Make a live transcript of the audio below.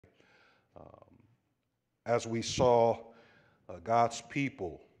as we saw God's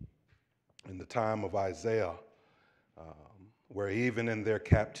people in the time of Isaiah, where even in their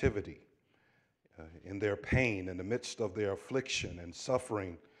captivity, in their pain, in the midst of their affliction and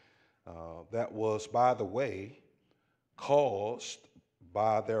suffering, that was, by the way, caused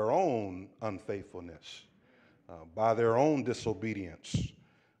by their own unfaithfulness, by their own disobedience.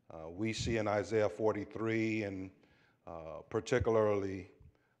 We see in Isaiah 43 and particularly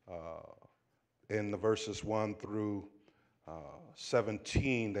in the verses 1 through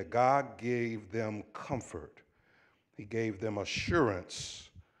 17 that God gave them comfort. He gave them assurance.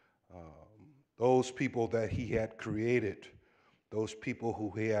 Those people that he had created, those people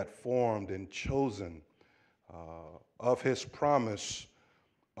who he had formed and chosen, of his promise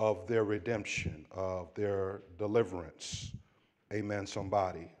of their redemption, of their deliverance. Amen,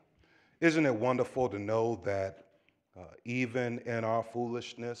 somebody. Isn't it wonderful to know that even in our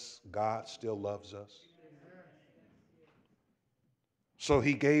foolishness, God still loves us? So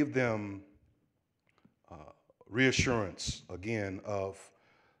he gave them reassurance, again, of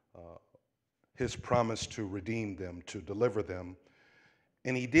his promise to redeem them, to deliver them.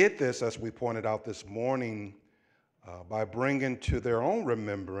 And he did this, as we pointed out this morning, by bringing to their own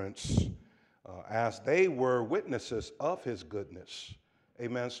remembrance, as they were witnesses of his goodness,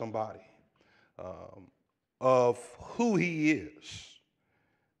 amen, somebody, of who he is,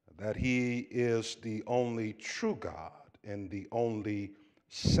 that he is the only true God and the only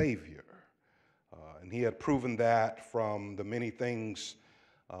Savior. And he had proven that from the many things,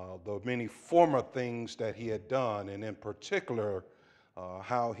 the many former things that he had done, and in particular,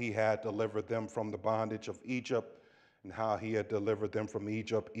 how he had delivered them from the bondage of Egypt and how he had delivered them from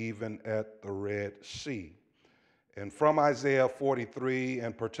Egypt even at the Red Sea. And from Isaiah 43,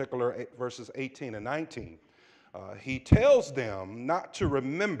 in particular, verses 18 and 19, he tells them not to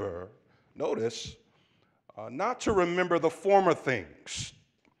remember, notice, not to remember the former things.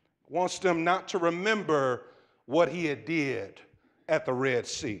 Wants them not to remember what he had did at the Red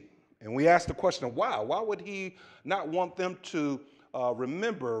Sea. And we asked the question, why? Why would he not want them to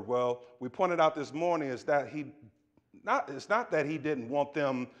remember? Well, we pointed out this morning is that it's not that he didn't want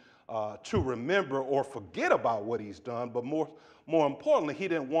them to remember or forget about what he's done, but more importantly, he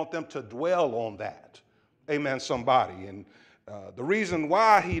didn't want them to dwell on that. Amen, somebody. And the reason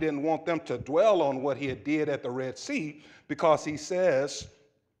why he didn't want them to dwell on what he had did at the Red Sea, because he says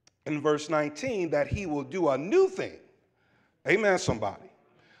in verse 19 that he will do a new thing. Amen, somebody.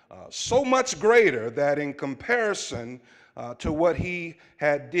 So much greater that in comparison to what he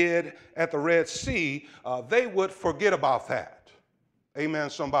had did at the Red Sea, they would forget about that. Amen,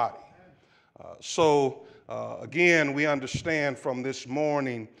 somebody. So again, we understand from this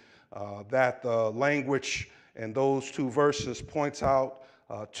morning that the language in those two verses points out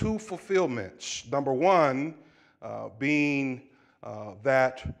two fulfillments. Number one being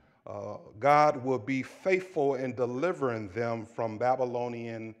that God will be faithful in delivering them from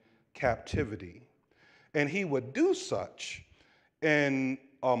Babylonian captivity. And he would do such in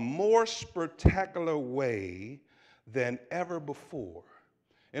a more spectacular way than ever before.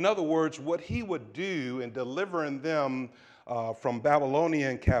 In other words, what he would do in delivering them from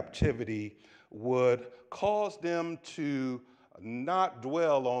Babylonian captivity would cause them to not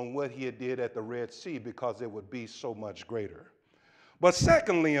dwell on what he did at the Red Sea because it would be so much greater. But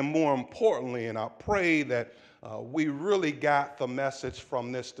secondly, and more importantly, and I pray that we really got the message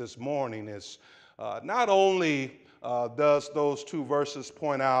from this morning, is not only does those two verses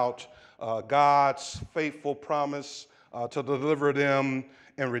point out God's faithful promise to deliver them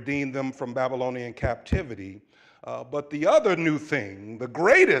and redeem them from Babylonian captivity, but the other new thing, the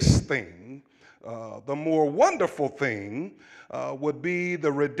greatest thing, the more wonderful thing would be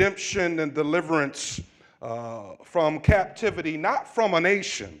the redemption and deliverance from captivity, not from a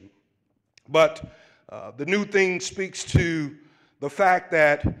nation, but the new thing speaks to the fact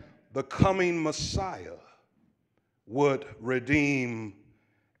that the coming Messiah would redeem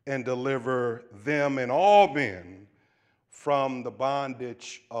and deliver them and all men from the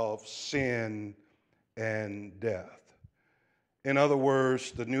bondage of sin and death. In other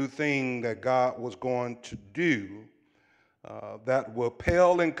words, the new thing that God was going to do that will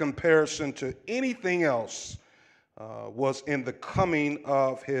pale in comparison to anything else was in the coming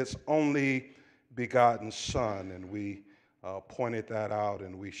of his only begotten Son. And we pointed that out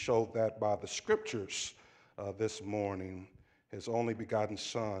and we showed that by the scriptures this morning, his only begotten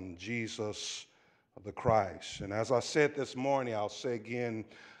Son, Jesus the Christ. And as I said this morning, I'll say again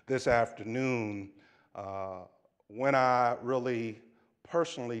this afternoon, when I really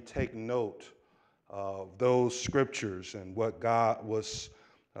personally take note of those scriptures and what God was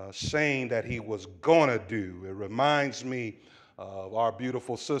saying that he was going to do. It reminds me of our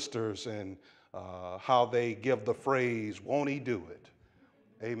beautiful sisters and how they give the phrase, won't he do it?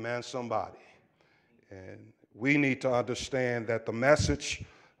 Amen, somebody. And we need to understand that the message,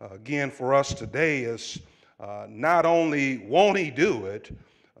 again, for us today is not only won't he do it,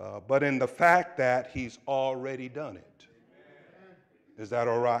 but in the fact that he's already done it. Is that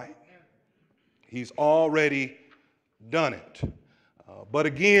all right? He's already done it. But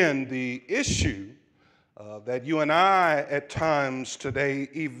again, the issue that you and I at times today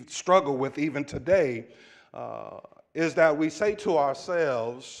even struggle with, even today, is that we say to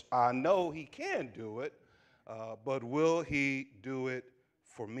ourselves, I know he can do it, but will he do it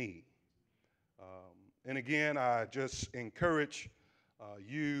for me? And again, I just encourage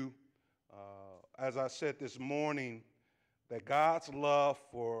you, as I said this morning, that God's love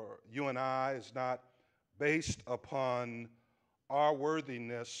for you and I is not based upon our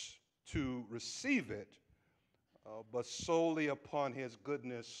worthiness to receive it, but solely upon his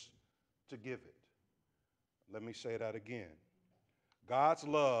goodness to give it. Let me say that again. God's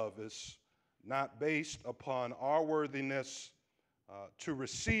love is not based upon our worthiness to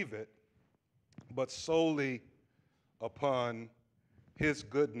receive it, but solely upon his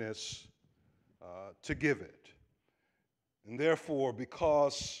goodness to give it. And therefore,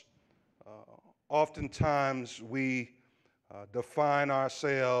 because oftentimes we define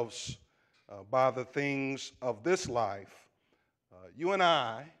ourselves by the things of this life, you and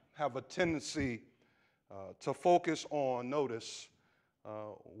I have a tendency to focus on, notice,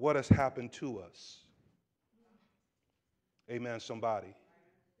 what has happened to us. Amen, somebody.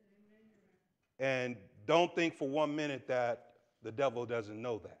 And don't think for 1 minute that the devil doesn't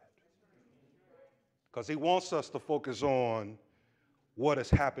know that. Because he wants us to focus on what has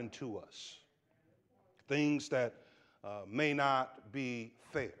happened to us. Things that may not be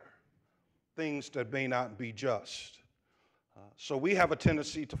fair. Things that may not be just. So we have a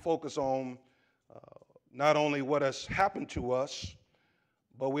tendency to focus on not only what has happened to us,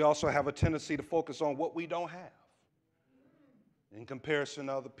 but we also have a tendency to focus on what we don't have in comparison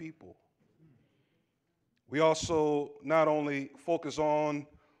to other people. We also not only focus on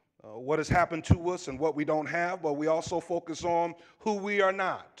what has happened to us and what we don't have, but we also focus on who we are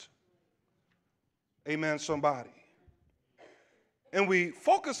not. Amen, somebody. And we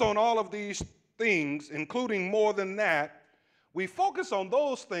focus on all of these things, including more than that. We focus on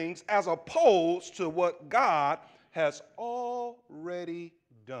those things as opposed to what God has already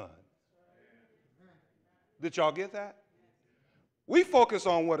done. Did y'all get that? We focus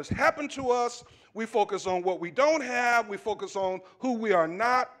on what has happened to us. We focus on what we don't have. We focus on who we are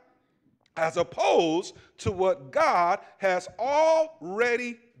not, as opposed to what God has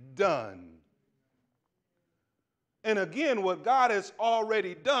already done. And again, what God has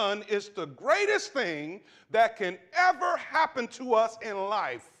already done is the greatest thing that can ever happen to us in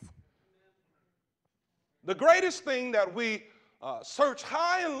life. The greatest thing that we search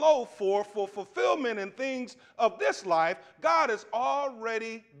high and low for fulfillment in things of this life, God has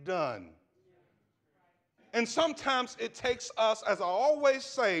already done. And sometimes it takes us, as I always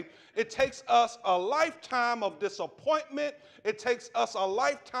say, it takes us a lifetime of disappointment. It takes us a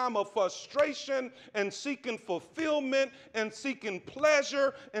lifetime of frustration and seeking fulfillment and seeking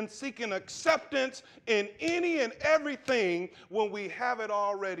pleasure and seeking acceptance in any and everything when we have it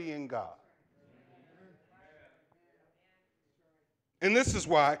already in God. And this is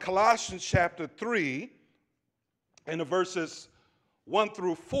why Colossians chapter 3 and the verses 1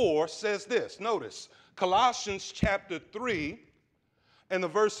 through 4 says this. Notice, Colossians chapter 3 and the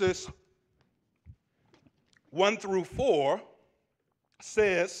verses 1 through 4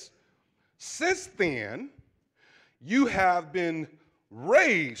 says, since then you have been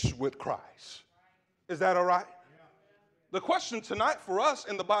raised with Christ. Is that all right? The question tonight for us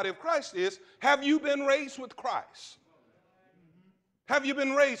in the body of Christ is, have you been raised with Christ? Have you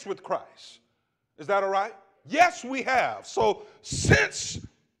been raised with Christ? Is that all right? Yes, we have. So since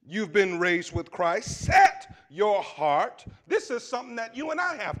you've been raised with Christ, set your heart. This is something that you and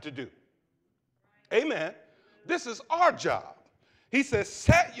I have to do. Amen. This is our job. He says,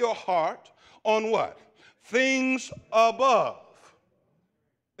 set your heart on what? Things above.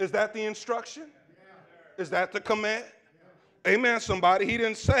 Is that the instruction? Is that the command? Amen, somebody. He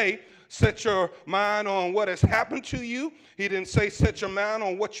didn't say, set your mind on what has happened to you. He didn't say set your mind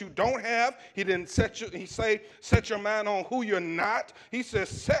on what you don't have. He didn't say set your mind on who you're not. He says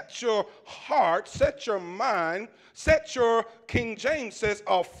set your heart, set your mind, set your, King James says,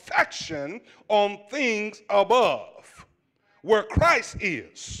 affection on things above, where Christ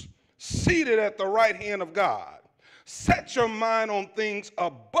is, seated at the right hand of God. Set your mind on things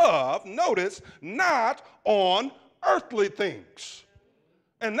above, notice, not on earthly things.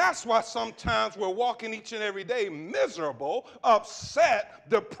 And that's why sometimes we're walking each and every day miserable, upset,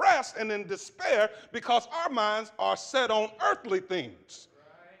 depressed, and in despair because our minds are set on earthly things.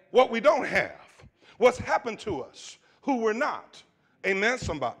 What we don't have, what's happened to us, who we're not. Amen,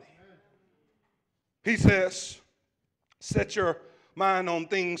 somebody. He says, set your mind on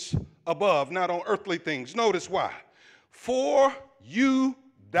things above, not on earthly things. Notice why. For you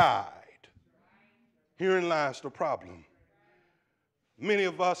died. Herein lies the problem. Many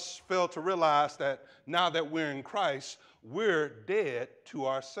of us fail to realize that now that we're in Christ, we're dead to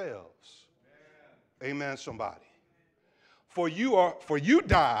ourselves. Amen, somebody. For you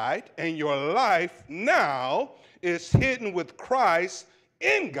died, and your life now is hidden with Christ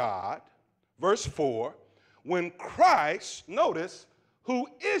in God. Verse 4, when Christ, notice, who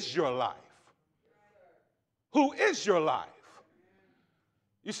is your life? Who is your life?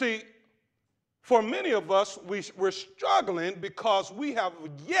 You see, for many of us, we're struggling because we have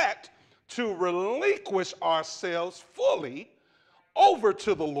yet to relinquish ourselves fully over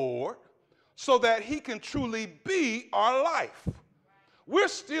to the Lord so that he can truly be our life. We're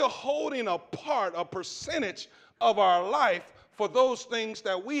still holding a percentage of our life for those things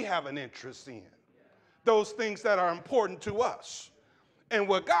that we have an interest in, those things that are important to us. And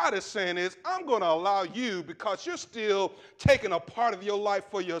what God is saying is, I'm going to allow you, because you're still taking a part of your life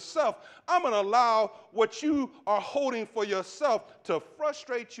for yourself, I'm going to allow what you are holding for yourself to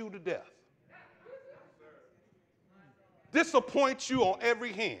frustrate you to death. Disappoint you on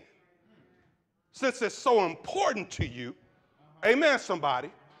every hand. Since it's so important to you, amen, somebody,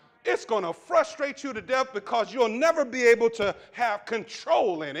 it's going to frustrate you to death because you'll never be able to have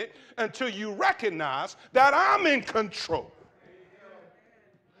control in it until you recognize that I'm in control.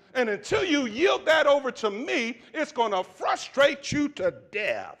 And until you yield that over to me, it's going to frustrate you to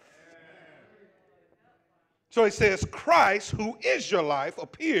death. So he says, Christ, who is your life,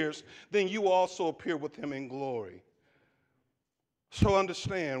 appears, then you also appear with him in glory. So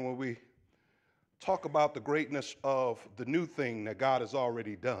understand, when we talk about the greatness of the new thing that God has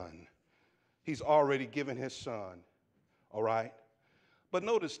already done, he's already given his son, all right? But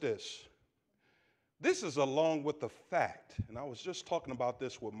notice this. This is along with the fact, and I was just talking about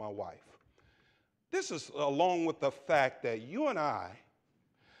this with my wife. This is along with the fact that you and I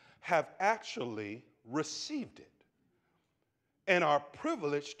have actually received it and are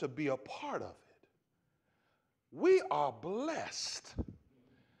privileged to be a part of it. We are blessed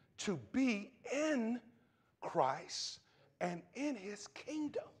to be in Christ and in his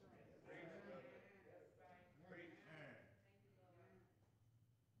kingdom.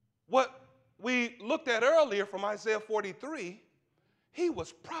 What we looked at earlier from Isaiah 43, he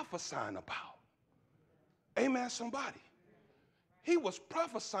was prophesying about. Amen, somebody. He was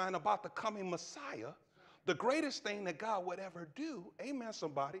prophesying about the coming Messiah, the greatest thing that God would ever do. Amen,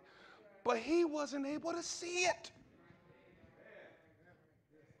 somebody. But he wasn't able to see it.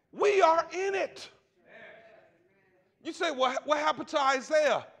 We are in it. You say, what happened to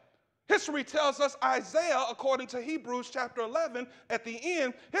Isaiah? History tells us Isaiah, according to Hebrews chapter 11, at the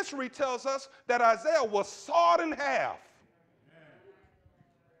end, history tells us that Isaiah was sawed in half.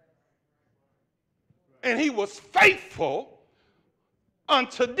 And he was faithful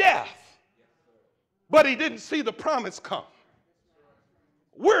unto death. But he didn't see the promise come.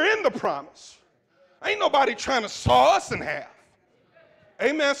 We're in the promise. Ain't nobody trying to saw us in half.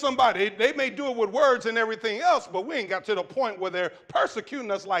 Amen, somebody. They may do it with words and everything else, but we ain't got to the point where they're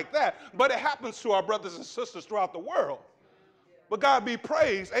persecuting us like that. But it happens to our brothers and sisters throughout the world. But God be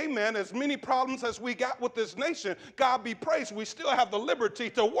praised, amen, as many problems as we got with this nation, God be praised, we still have the liberty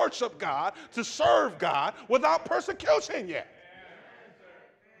to worship God, to serve God without persecution yet.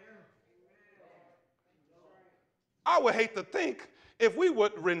 I would hate to think if we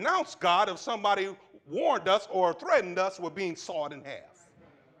would renounce God if somebody warned us or threatened us with being sawed in half.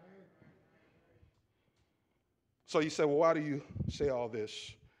 So you say, well, why do you say all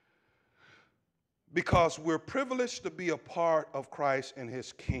this? Because we're privileged to be a part of Christ and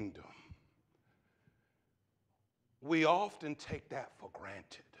his kingdom. We often take that for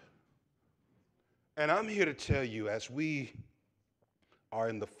granted. And I'm here to tell you, as we are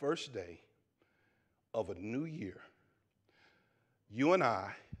in the first day of a new year, you and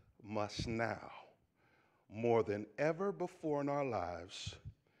I must now, more than ever before in our lives,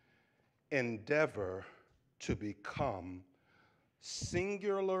 endeavor to become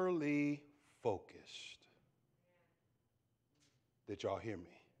singularly focused. Did y'all hear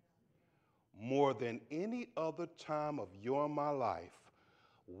me? More than any other time of your and my life,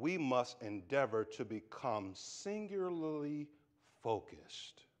 we must endeavor to become singularly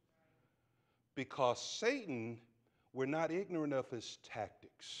focused. Because Satan, we're not ignorant of his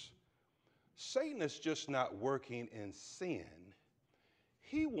tactics. Satan is just not working in sin.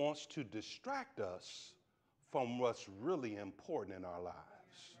 He wants to distract us from what's really important in our lives.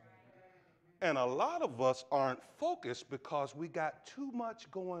 And a lot of us aren't focused because we got too much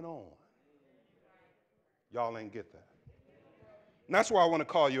going on. Y'all ain't get that. And that's why I want to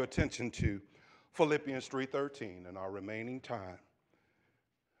call your attention to Philippians 3:13 in our remaining time.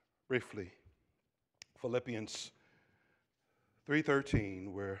 Briefly, Philippians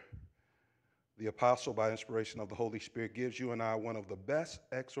 3:13, where the apostle, by inspiration of the Holy Spirit, gives you and I one of the best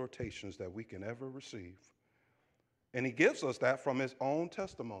exhortations that we can ever receive. And he gives us that from his own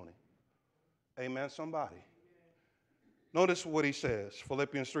testimony. Amen, somebody. Notice what he says,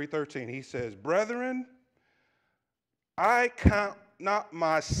 Philippians 3:13. He says, "Brethren, I count not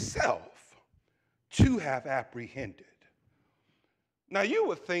myself to have apprehended." Now, you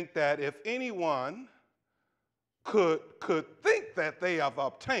would think that if anyone could think that they have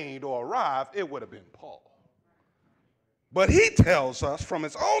obtained or arrived, it would have been Paul. But he tells us from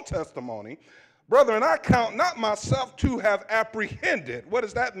his own testimony, "Brethren, I count not myself to have apprehended." What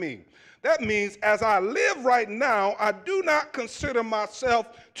does that mean? That means as I live right now, I do not consider myself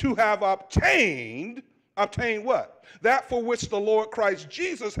to have obtained what? That for which the Lord Christ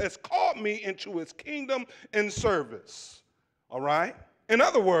Jesus has called me into his kingdom and service. All right? In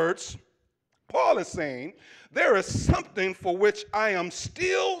other words, Paul is saying, there is something for which I am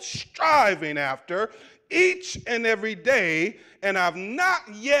still striving after each and every day, and I've not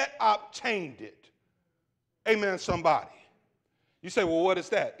yet obtained it. Amen, somebody. You say, well, what is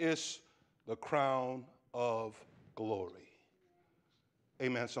that? It's the crown of glory.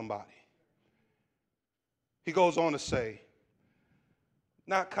 Amen, somebody. He goes on to say,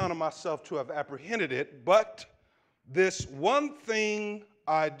 not counting myself to have apprehended it, but this one thing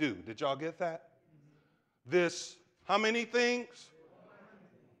I do. Did y'all get that? This, how many things?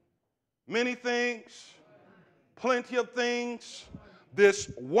 Many things. Plenty of things.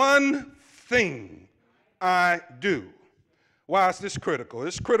 This one thing I do. Why is this critical?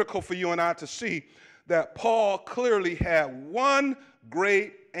 It's critical for you and I to see that Paul clearly had one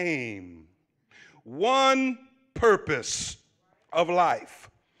great aim, one purpose of life.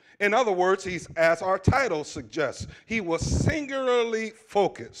 In other words, he's, as our title suggests, he was singularly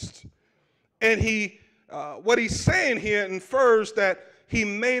focused. And what he's saying here infers that he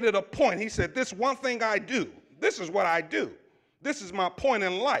made it a point. He said, this one thing I do, this is what I do. This is my point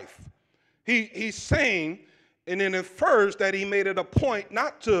in life. He's saying, and it infers that he made it a point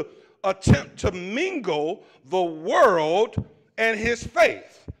not to attempt to mingle the world and his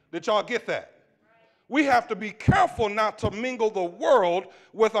faith. Did y'all get that? We have to be careful not to mingle the world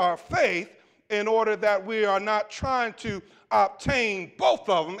with our faith in order that we are not trying to obtain both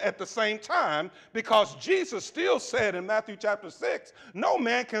of them at the same time, because Jesus still said in Matthew chapter 6, no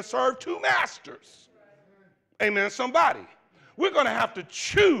man can serve two masters. Amen, somebody. We're going to have to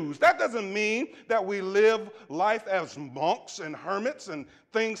choose. That doesn't mean that we live life as monks and hermits and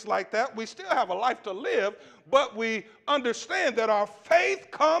things like that. We still have a life to live, but we understand that our faith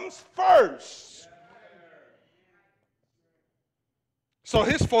comes first. So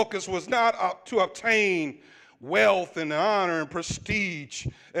his focus was not to obtain wealth and honor and prestige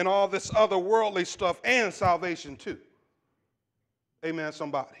and all this other worldly stuff, and salvation too. Amen,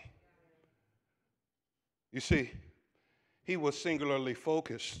 somebody. You see, he was singularly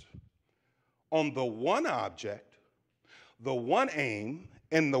focused on the one object, the one aim,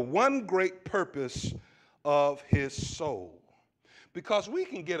 and the one great purpose of his soul. Because we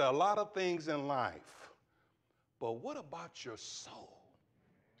can get a lot of things in life, but what about your soul?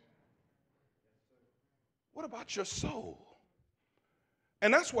 What about your soul?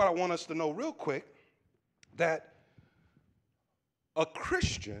 And that's what I want us to know real quick, that a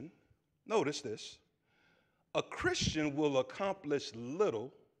Christian, notice this, a Christian will accomplish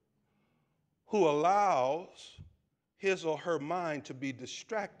little who allows his or her mind to be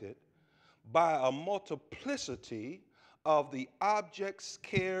distracted by a multiplicity of the objects,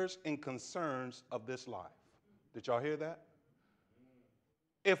 cares, and concerns of this life. Did y'all hear that?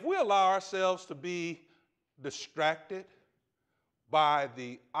 If we allow ourselves to be distracted by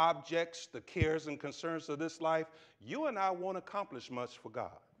the objects, the cares, and concerns of this life, you and I won't accomplish much for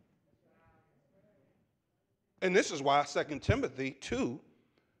God. And this is why 2 Timothy 2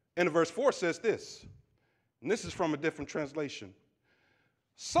 in verse 4 says this, and this is from a different translation.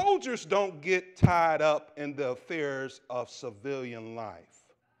 Soldiers don't get tied up in the affairs of civilian life,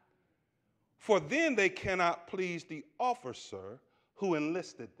 for then they cannot please the officer who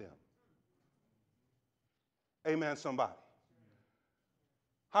enlisted them. Amen, somebody.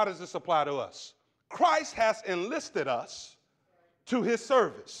 How does this apply to us? Christ has enlisted us to his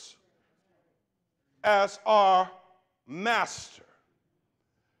service as our master.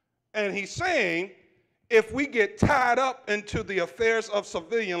 And he's saying, if we get tied up into the affairs of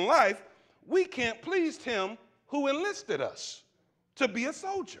civilian life, we can't please him who enlisted us to be a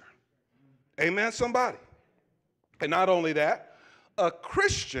soldier. Amen, somebody. And not only that, a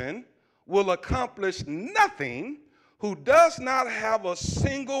Christian will accomplish nothing who does not have a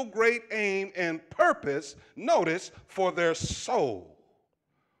single great aim and purpose, notice, for their soul.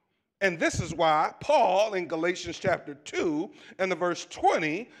 And this is why Paul in Galatians chapter 2 and the verse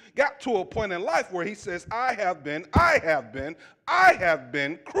 20 got to a point in life where he says, I have been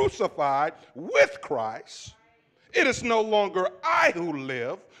crucified with Christ. It is no longer I who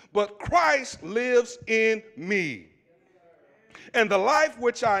live, but Christ lives in me. And the life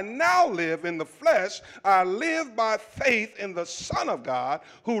which I now live in the flesh, I live by faith in the Son of God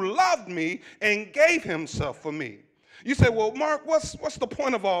who loved me and gave himself for me. You say, well, Mark, what's the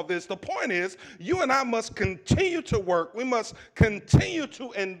point of all this? The point is you and I must continue to work. We must continue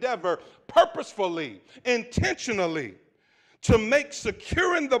to endeavor purposefully, intentionally, to make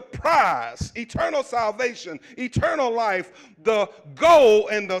securing the prize, eternal salvation, eternal life, the goal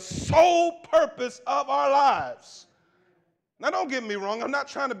and the sole purpose of our lives. Now, don't get me wrong. I'm not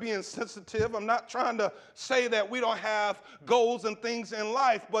trying to be insensitive. I'm not trying to say that we don't have goals and things in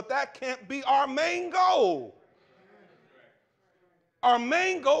life, but that can't be our main goal. Our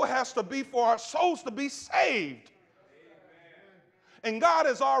main goal has to be for our souls to be saved. And God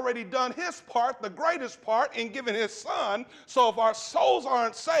has already done his part, the greatest part, in giving his son. So if our souls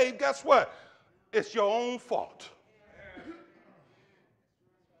aren't saved, guess what? It's your own fault.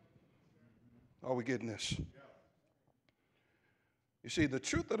 Are we getting this? You see, the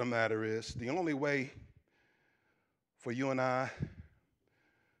truth of the matter is the only way for you and I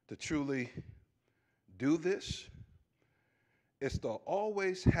to truly do this is to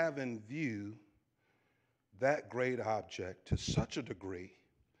always have in view that great object to such a degree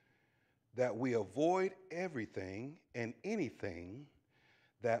that we avoid everything and anything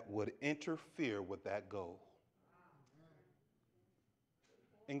that would interfere with that goal.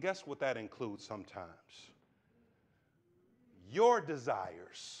 And guess what that includes sometimes? Your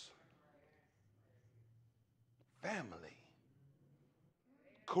desires, family,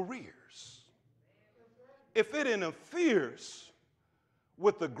 careers. If it interferes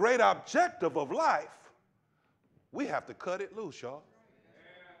with the great objective of life, we have to cut it loose, y'all.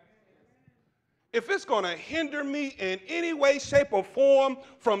 If it's going to hinder me in any way, shape, or form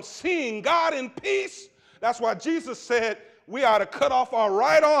from seeing God in peace, that's why Jesus said we ought to cut off our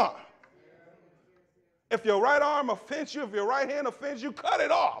right arm. If your right arm offends you, if your right hand offends you, cut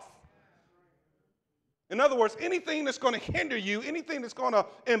it off. In other words, anything that's going to hinder you, anything that's going to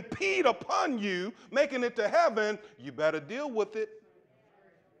impede upon you making it to heaven, you better deal with it.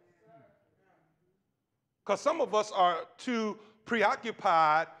 Because some of us are too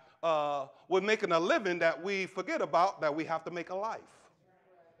preoccupied with making a living that we forget about that we have to make a life.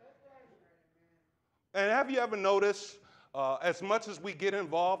 And have you ever noticed, as much as we get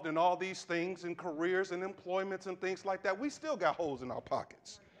involved in all these things and careers and employments and things like that, we still got holes in our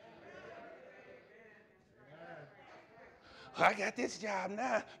pockets. I got this job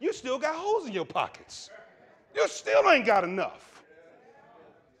now. You still got holes in your pockets. You still ain't got enough.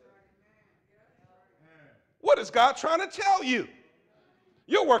 What is God trying to tell you?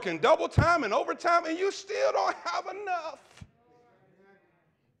 You're working double time and overtime and you still don't have enough.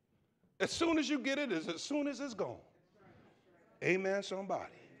 As soon as you get it is as soon as it's gone. Amen,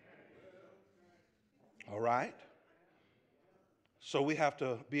 somebody. All right? So we have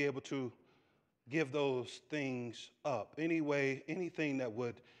to be able to give those things up. Anything that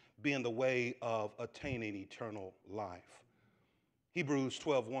would be in the way of attaining eternal life. Hebrews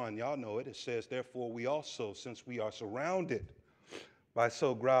 12:1, y'all know it. It says, therefore we also, since we are surrounded by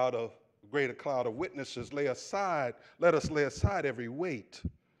so great a cloud of witnesses, let us lay aside every weight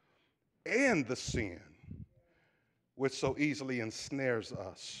and the sin which so easily ensnares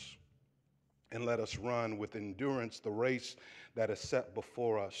us, and let us run with endurance the race that is set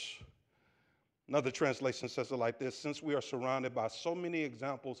before us. Another translation says it like this: since we are surrounded by so many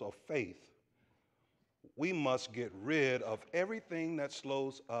examples of faith, we must get rid of everything that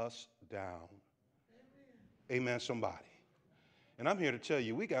slows us down. Amen, somebody. And I'm here to tell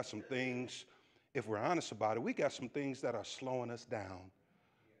you, we got some things, if we're honest about it, we got some things that are slowing us down.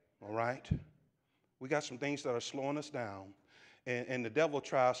 All right? We got some things that are slowing us down. And the devil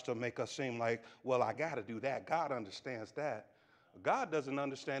tries to make us seem like, well, I got to do that. God understands that. God doesn't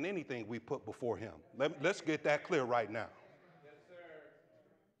understand anything we put before him. Let's get that clear right now.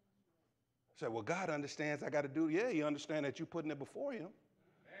 Say, well, God understands I got to do. Yeah, he understands that you're putting it before him.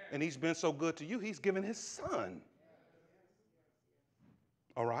 And he's been so good to you, he's given his son.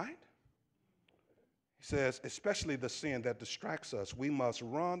 All right? He says, especially the sin that distracts us, we must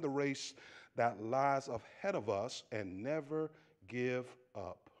run the race that lies ahead of us and never give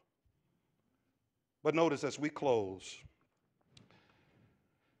up. But notice as we close,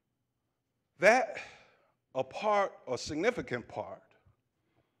 that a significant part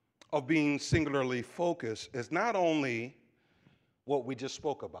of being singularly focused is not only what we just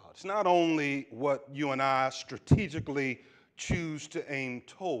spoke about. It's not only what you and I strategically choose to aim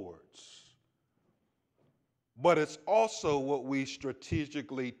towards, but it's also what we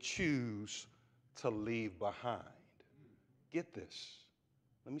strategically choose to leave behind. Get this.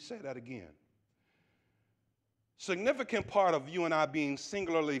 Let me say that again. Significant part of you and I being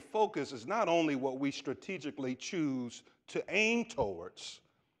singularly focused is not only what we strategically choose to aim towards,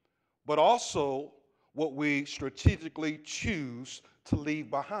 but also what we strategically choose to leave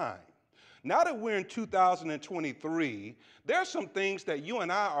behind. Now that we're in 2023, there are some things that you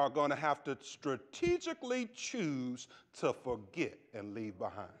and I are going to have to strategically choose to forget and leave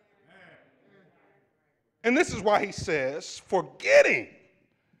behind. And this is why he says, forgetting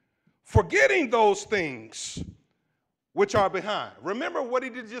those things which are behind. Remember what he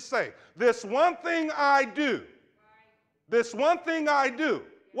did just say. This one thing I do. This one thing I do.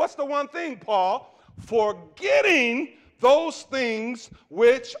 What's the one thing, Paul? Forgetting those things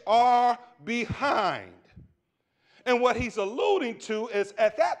which are behind. And what he's alluding to is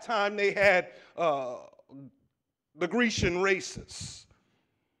at that time they had the Grecian races.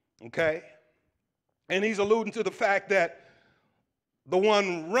 Okay? And he's alluding to the fact that the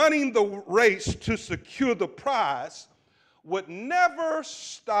one running the race to secure the prize would never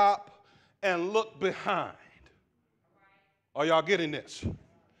stop and look behind. Are y'all getting this?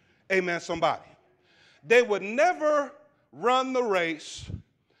 Amen, somebody. They would never run the race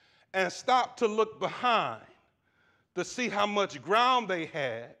and stop to look behind to see how much ground they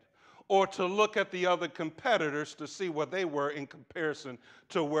had or to look at the other competitors to see where they were in comparison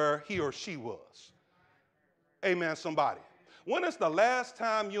to where he or she was. Amen, somebody. When is the last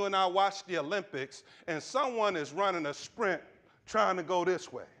time you and I watched the Olympics and someone is running a sprint trying to go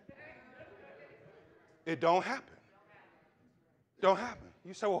this way? It don't happen. Don't happen.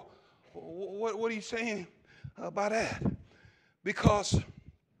 You say, well, what are you saying about that? Because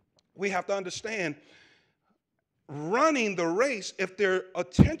we have to understand, running the race, if their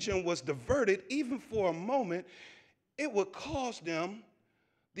attention was diverted even for a moment, it would cause them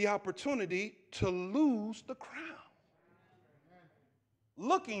the opportunity to lose the crown.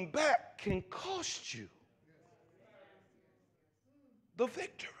 Looking back can cost you the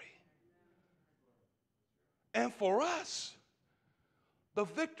victory. And for us, the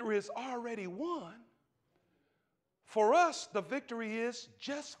victory is already won. For us, the victory is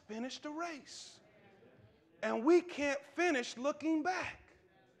just finish the race. And we can't finish looking back.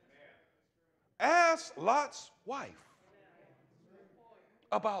 Ask Lot's wife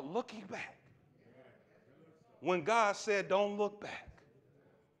about looking back when God said, don't look back.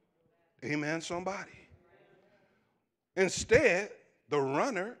 Amen, somebody. Instead, the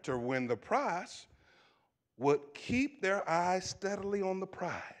runner to win the prize would keep their eyes steadily on the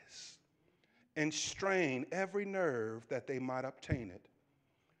prize and strain every nerve that they might obtain it.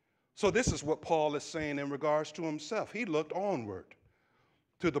 So this is what Paul is saying in regards to himself. He looked onward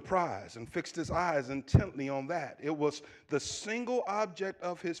to the prize and fixed his eyes intently on that. It was the single object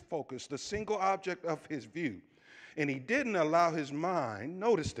of his focus, the single object of his view. And he didn't allow his mind,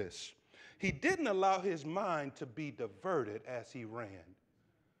 notice this, he didn't allow his mind to be diverted as he ran.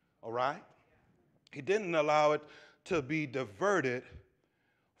 All right? He didn't allow it to be diverted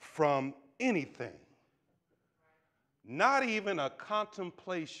from anything. Not even a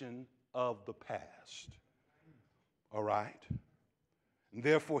contemplation of the past. All right? And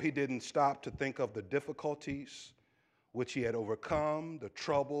therefore, he didn't stop to think of the difficulties which he had overcome, the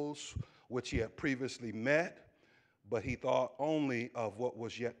troubles which he had previously met, but he thought only of what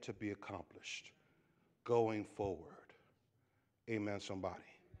was yet to be accomplished going forward. Amen, somebody.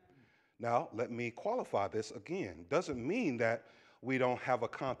 Now, let me qualify this again. Doesn't mean that we don't have a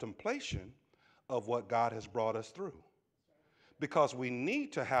contemplation of what God has brought us through. Because we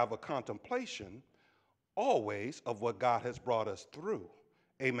need to have a contemplation always of what God has brought us through.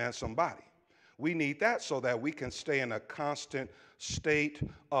 Amen, somebody. We need that so that we can stay in a constant state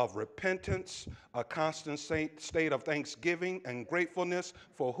of repentance, a constant state of thanksgiving and gratefulness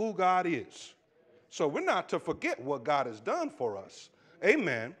for who God is. So we're not to forget what God has done for us.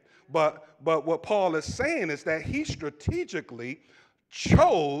 Amen. But what Paul is saying is that he strategically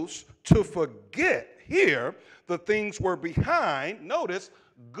chose to forget here the things were behind, notice,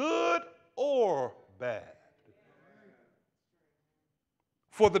 good or bad,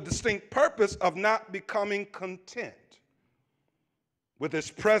 for the distinct purpose of not becoming content with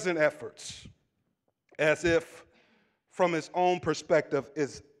his present efforts, as if from his own perspective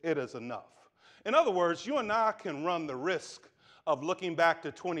it is enough. In other words, you and I can run the risk of looking back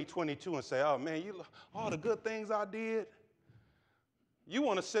to 2022 and say, oh man, all the good things I did. You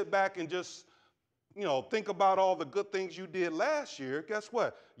want to sit back and just, think about all the good things you did last year. Guess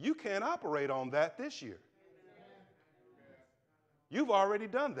what? You can't operate on that this year. You've already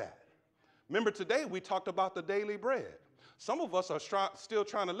done that. Remember today we talked about the daily bread. Some of us are still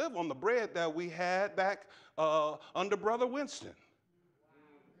trying to live on the bread that we had back under Brother Winston.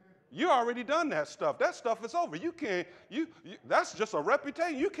 You already done that stuff. That stuff is over. That's just a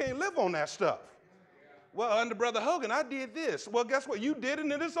reputation. You can't live on that stuff. Well, under Brother Hogan, I did this. Well, guess what? You did it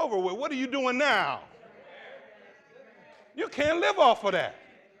and it's over with. What are you doing now? You can't live off of that.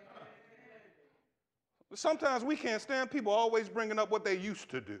 Sometimes we can't stand people always bringing up what they used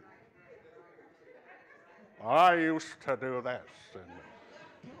to do. I used to do that.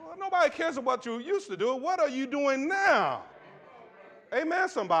 Well, nobody cares about what you used to do. What are you doing now? Amen,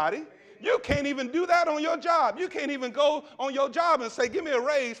 somebody. You can't even do that on your job. You can't even go on your job and say, give me a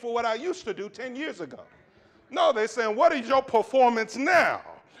raise for what I used to do 10 years ago. No, they're saying, what is your performance now?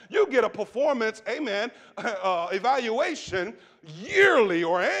 You get a performance, amen, evaluation yearly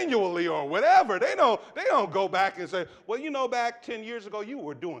or annually or whatever. They don't go back and say, well, back 10 years ago, you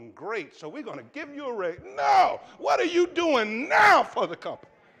were doing great, so we're going to give you a raise. No, what are you doing now for the company?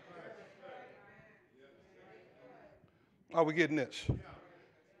 Are we getting this?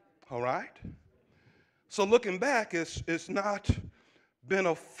 All right? So looking back is not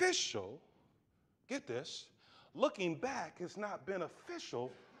beneficial. Get this. Looking back is not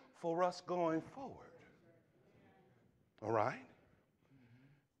beneficial for us going forward. All right?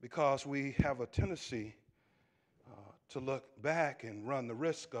 Because we have a tendency to look back and run the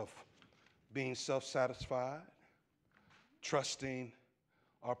risk of being self-satisfied, trusting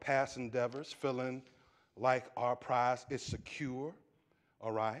our past endeavors, feeling like our prize is secure,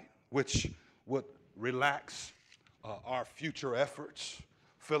 all right, which would relax our future efforts,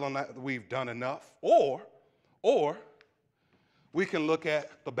 feeling like we've done enough. Or we can look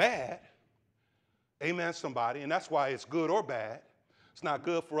at the bad, amen, somebody, and that's why it's good or bad. It's not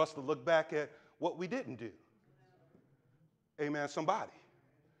good for us to look back at what we didn't do, amen, somebody,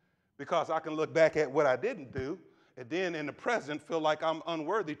 because I can look back at what I didn't do and then in the present feel like I'm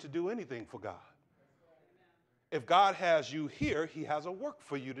unworthy to do anything for God. If God has you here, he has a work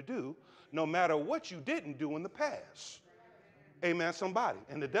for you to do, no matter what you didn't do in the past. Amen, somebody.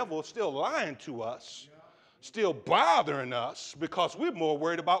 And the devil is still lying to us, still bothering us, because we're more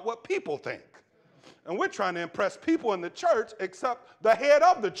worried about what people think. And we're trying to impress people in the church except the head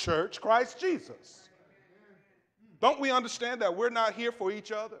of the church, Christ Jesus. Don't we understand that we're not here for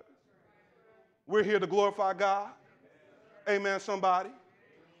each other? We're here to glorify God. Amen, somebody.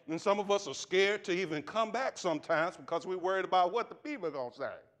 And some of us are scared to even come back sometimes because we're worried about what the people are going to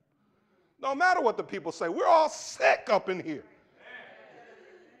say. No matter what the people say, we're all sick up in here.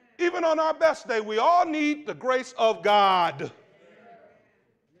 Even on our best day, we all need the grace of God.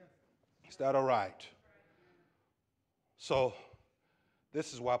 Is that all right? So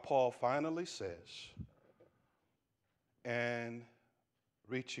this is why Paul finally says, and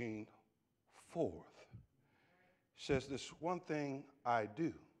reaching forth, says this one thing I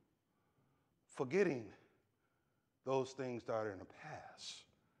do, forgetting those things that are in the past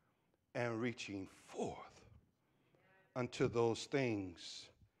and reaching forth unto those things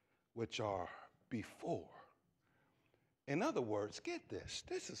which are before. In other words, get this.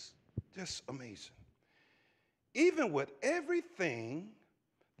 This is just amazing. Even with everything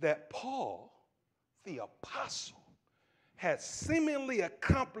that Paul, the apostle, had seemingly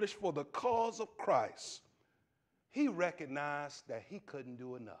accomplished for the cause of Christ, he recognized that he couldn't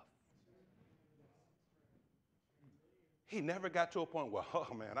do enough. He never got to a point where,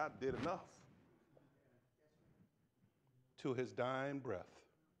 oh man, I did enough. To his dying breath,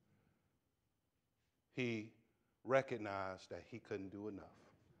 he recognized that he couldn't do enough.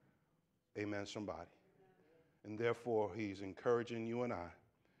 Amen, somebody. And therefore, he's encouraging you and I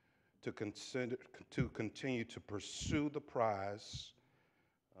to continue to pursue the prize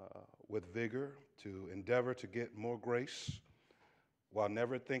with vigor, to endeavor to get more grace, while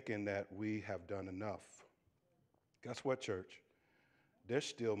never thinking that we have done enough. Guess what, church? There's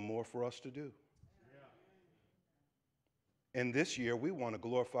still more for us to do. And this year, we want to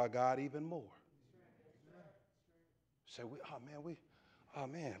glorify God even more. So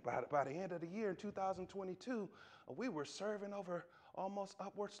by the end of the year in 2022, we were serving over almost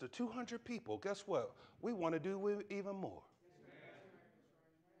upwards to 200 people. Guess what? We want to do even more.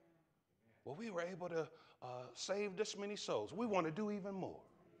 Well, we were able to save this many souls. We want to do even more.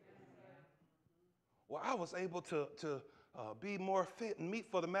 Well, I was able to be more fit and meet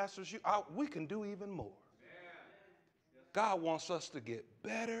for the master's use. We can do even more. God wants us to get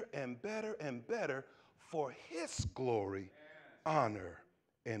better and better and better for his glory, honor,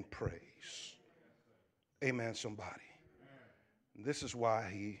 and praise. Amen, somebody. This is why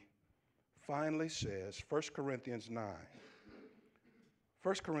he finally says, 1 Corinthians 9,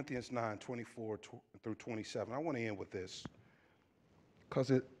 24 through 27. I want to end with this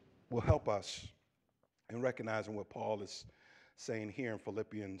because it will help us in recognizing what Paul is saying here in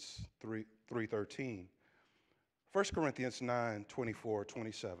Philippians 3:13. 1 Corinthians 9, 24,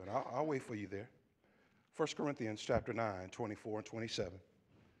 27. I'll wait for you there. 1 Corinthians chapter 9, 24 and 27.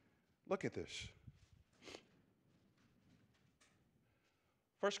 Look at this.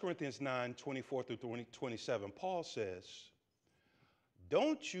 1 Corinthians 9, 24 through 27. Paul says,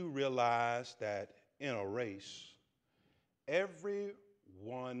 don't you realize that in a race,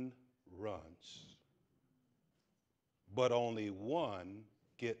 everyone runs, but only one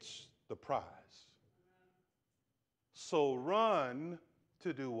gets the prize? So run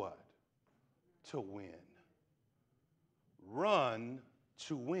to do what? To win. Run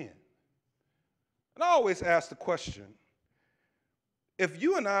to win. And I always ask the question, if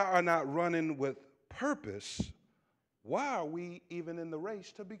you and I are not running with purpose, why are we even in the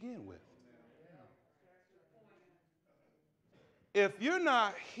race to begin with? If you're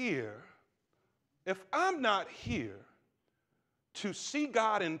not here, if I'm not here to see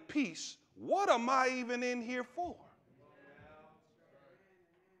God in peace, what am I even in here for?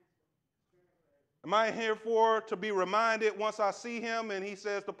 Am I here for to be reminded once I see him and he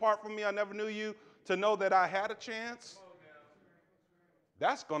says, depart from me, I never knew you, to know that I had a chance?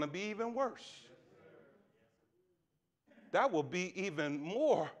 That's going to be even worse. That will be even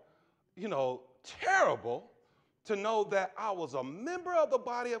more, terrible to know that I was a member of the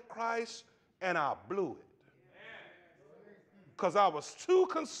body of Christ and I blew it. Because I was too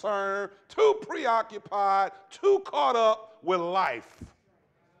concerned, too preoccupied, too caught up with life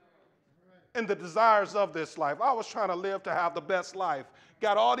and the desires of this life. I was trying to live to have the best life.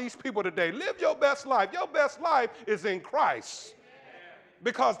 Got all these people today, live your best life. Your best life is in Christ.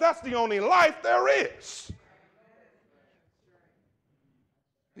 Because that's the only life there is.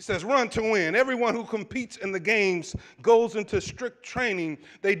 He says, run to win. Everyone who competes in the games goes into strict training.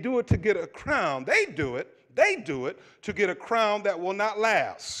 They do it to get a crown. They do it to get a crown that will not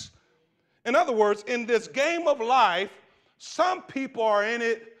last. In other words, in this game of life, some people are in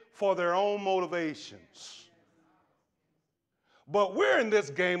it for their own motivations. But we're in this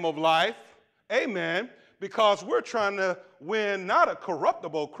game of life, amen, because we're trying to win not a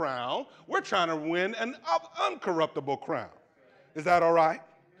corruptible crown, we're trying to win an uncorruptible crown. Is that all right?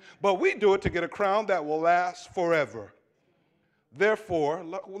 But we do it to get a crown that will last forever. Therefore,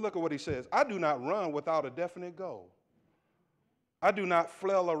 look at what he says. I do not run without a definite goal. I do not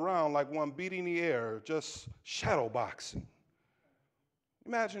flail around like one beating the air, just shadow boxing.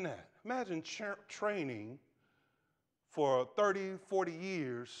 Imagine that. Imagine training for 30, 40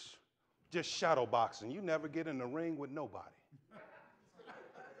 years, just shadow boxing. You never get in the ring with nobody.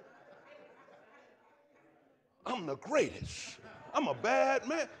 I'm the greatest. I'm a bad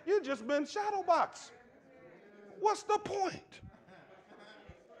man. You've just been shadow boxed. What's the point?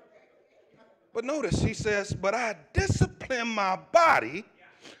 But notice he says, but I discipline my body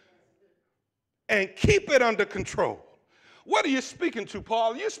and keep it under control. What are you speaking to,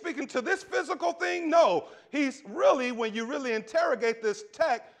 Paul? Are you speaking to this physical thing? No. He's really, when you really interrogate this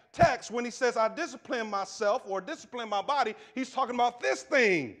text, when he says I discipline myself or discipline my body, he's talking about this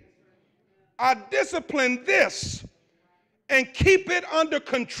thing. I discipline this and keep it under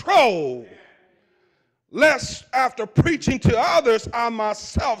control, lest after preaching to others, I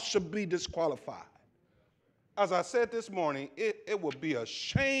myself should be disqualified. As I said this morning, it would be a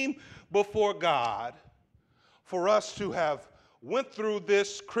shame before God for us to have went through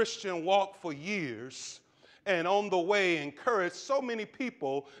this Christian walk for years and on the way encourage so many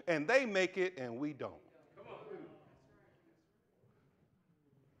people and they make it and we don't.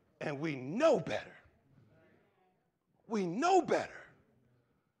 And we know better. We know better.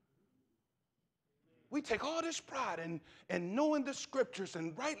 We take all this pride in knowing the scriptures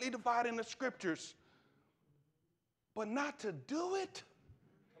and rightly dividing the scriptures, but not to do it.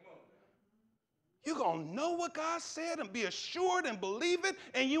 You're going to know what God said and be assured and believe it,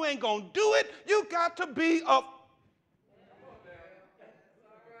 and you ain't going to do it. You got to be a...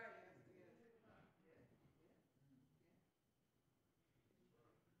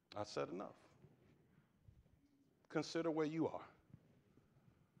 I said enough. Consider where you are.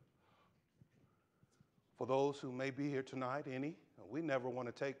 For those who may be here tonight, we never want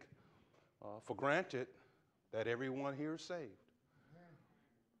to take for granted that everyone here is saved.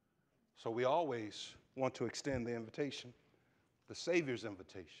 So we always want to extend the invitation, the Savior's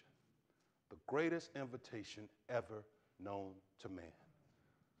invitation, the greatest invitation ever known to man.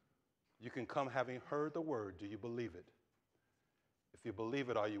 You can come having heard the word. Do you believe it? If you believe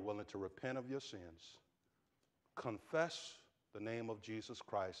it, are you willing to repent of your sins, confess the name of Jesus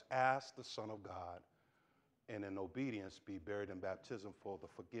Christ, ask the Son of God, and in obedience be buried in baptism for the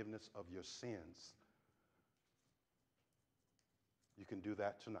forgiveness of your sins? You can do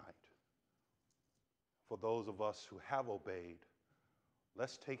that tonight. For those of us who have obeyed,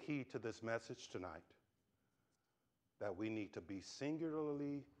 let's take heed to this message tonight that we need to be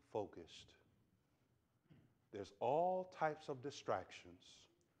singularly focused. There's all types of distractions,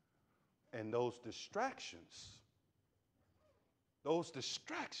 and those distractions,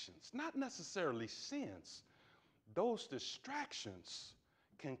 not necessarily sins, those distractions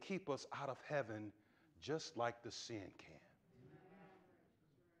can keep us out of heaven just like the sin can.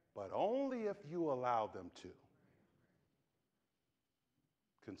 But only if you allow them to.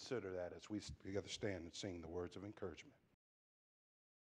 Consider that as we together stand and sing the words of encouragement.